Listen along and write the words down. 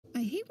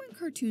hate when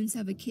cartoons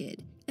have a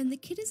kid, and the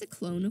kid is a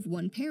clone of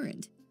one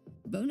parent.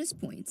 Bonus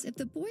points if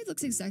the boy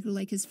looks exactly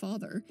like his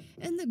father,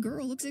 and the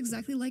girl looks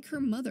exactly like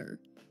her mother.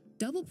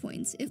 Double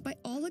points if by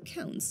all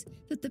accounts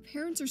that the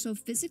parents are so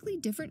physically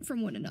different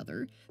from one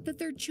another that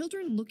their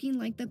children looking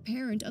like the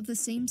parent of the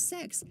same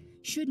sex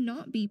should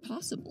not be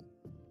possible.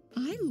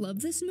 I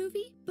love this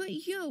movie,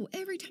 but yo,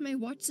 every time I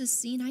watch this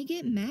scene I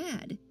get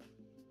mad.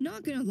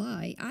 Not gonna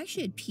lie, I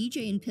actually had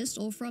PJ and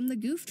Pistol from the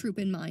Goof Troop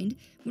in mind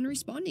when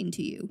responding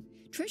to you.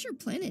 Treasure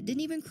Planet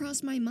didn't even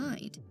cross my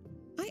mind.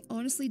 I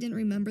honestly didn't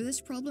remember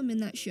this problem in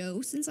that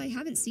show since I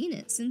haven't seen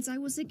it since I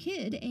was a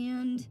kid,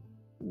 and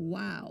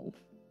wow.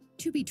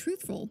 To be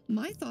truthful,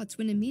 my thoughts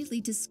went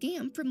immediately to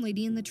Scamp from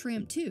Lady and the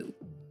Tramp 2.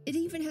 It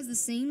even has the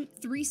same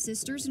 3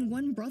 sisters and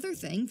 1 brother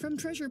thing from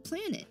Treasure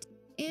Planet.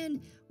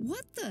 And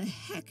what the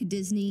heck,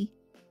 Disney?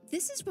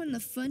 This is one of the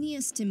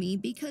funniest to me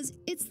because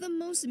it's the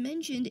most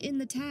mentioned in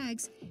the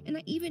tags, and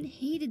I even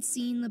hated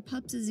seeing the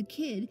pups as a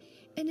kid,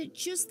 and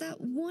it's just that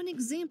one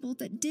example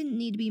that didn't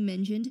need to be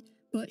mentioned,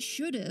 but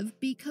should have,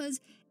 because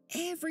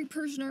every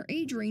person our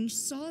age range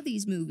saw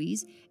these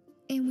movies,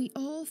 and we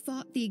all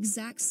thought the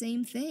exact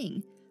same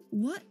thing.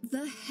 What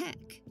the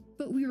heck?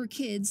 But we were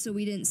kids, so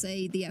we didn't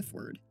say the F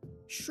word.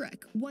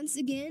 Shrek, once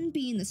again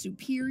being the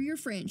superior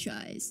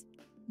franchise.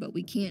 But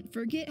we can't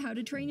forget How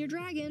to Train Your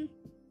Dragon.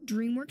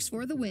 DreamWorks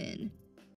for the win.